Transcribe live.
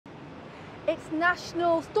It's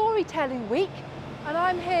National Storytelling Week and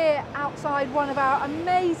I'm here outside one of our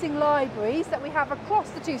amazing libraries that we have across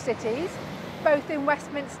the two cities, both in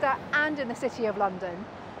Westminster and in the City of London.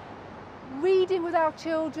 Reading with our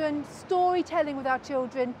children, storytelling with our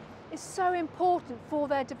children is so important for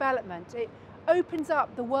their development. It opens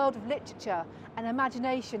up the world of literature and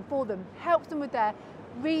imagination for them, helps them with their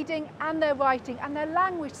reading and their writing and their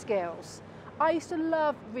language skills. I used to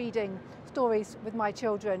love reading stories with my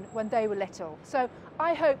children when they were little. So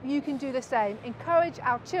I hope you can do the same. Encourage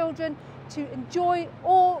our children to enjoy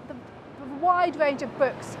all the wide range of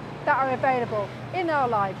books that are available in our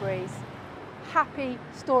libraries. Happy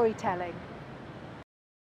storytelling.